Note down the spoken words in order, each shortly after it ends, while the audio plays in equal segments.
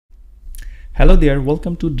Hello there,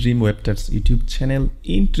 welcome to Dream Web Tuts YouTube channel.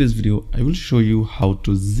 In today's video, I will show you how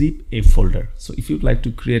to zip a folder. So if you'd like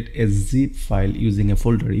to create a zip file using a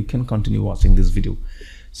folder, you can continue watching this video.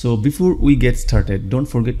 So before we get started, don't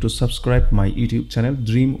forget to subscribe my YouTube channel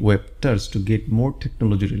Dream Web Tuts to get more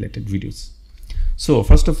technology related videos. So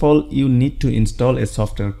first of all, you need to install a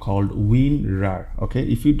software called Winrar. Okay,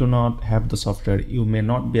 if you do not have the software, you may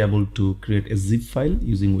not be able to create a zip file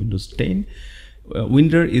using Windows 10.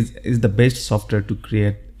 Winrar is the best software to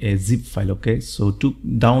create a zip file. Okay, so to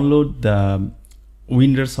download the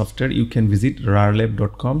Winrar software, you can visit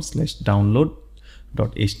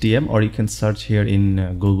rarlab.com/download.htm, or you can search here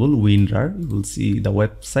in Google Winrar. You will see the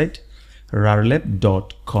website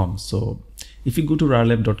rarlab.com. So if you go to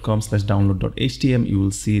rarlab.com/download.htm, you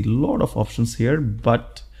will see a lot of options here,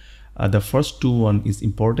 but the first one is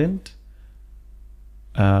important.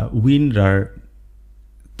 Winrar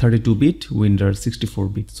 32-bit, Winrar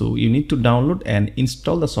 64-bit. So you need to download and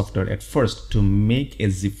install the software at first to make a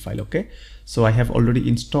zip file. Okay, so I have already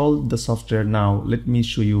installed the software. Now let me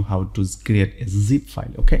show you how to create a zip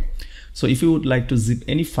file. Okay, so if you would like to zip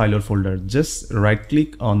any file or folder, just right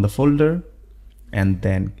click on the folder and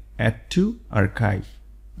then add to archive.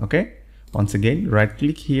 Okay, once again right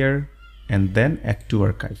click here and then add to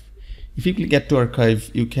archive. If you click add to archive,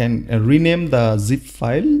 you can rename the zip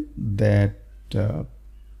file that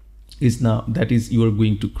you are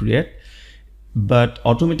going to create, but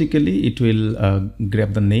automatically it will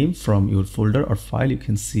grab the name from your folder or file. You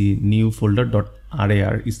can see new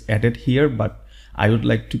folder.rar is added here, but I would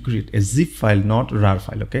like to create a zip file, not rar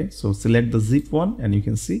file. Okay, so select the zip one and you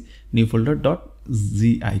can see new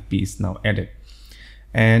folder.zip is now added,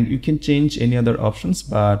 and you can change any other options,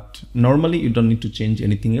 but normally you don't need to change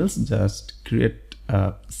anything else. Just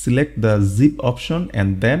select the zip option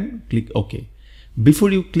and then click OK.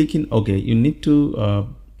 Before you click in OK, you need to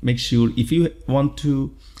make sure if you want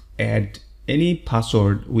to add any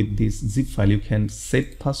password with this zip file, you can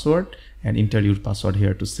set password and enter your password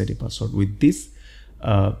here to set a password with this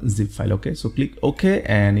zip file. Okay, so click OK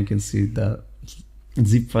and you can see the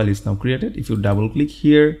zip file is now created. If you double click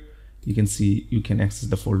here, you can see you can access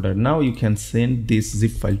the folder. Now you can send this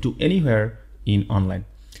zip file to anywhere in online.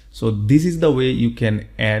 So this is the way you can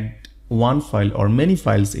add one file or many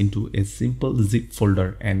files into a simple zip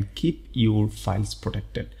folder and keep your files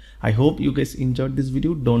protected. I hope you guys enjoyed this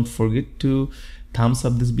video. Don't forget to thumbs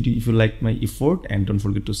up this video if you like my effort, and don't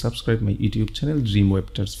forget to subscribe my YouTube channel Dream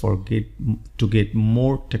Web Tuts to get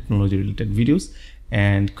more technology related videos,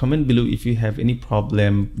 and comment below if you have any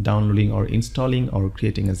problem downloading or installing or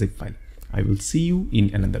creating a zip file. I will see you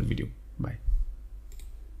in another video.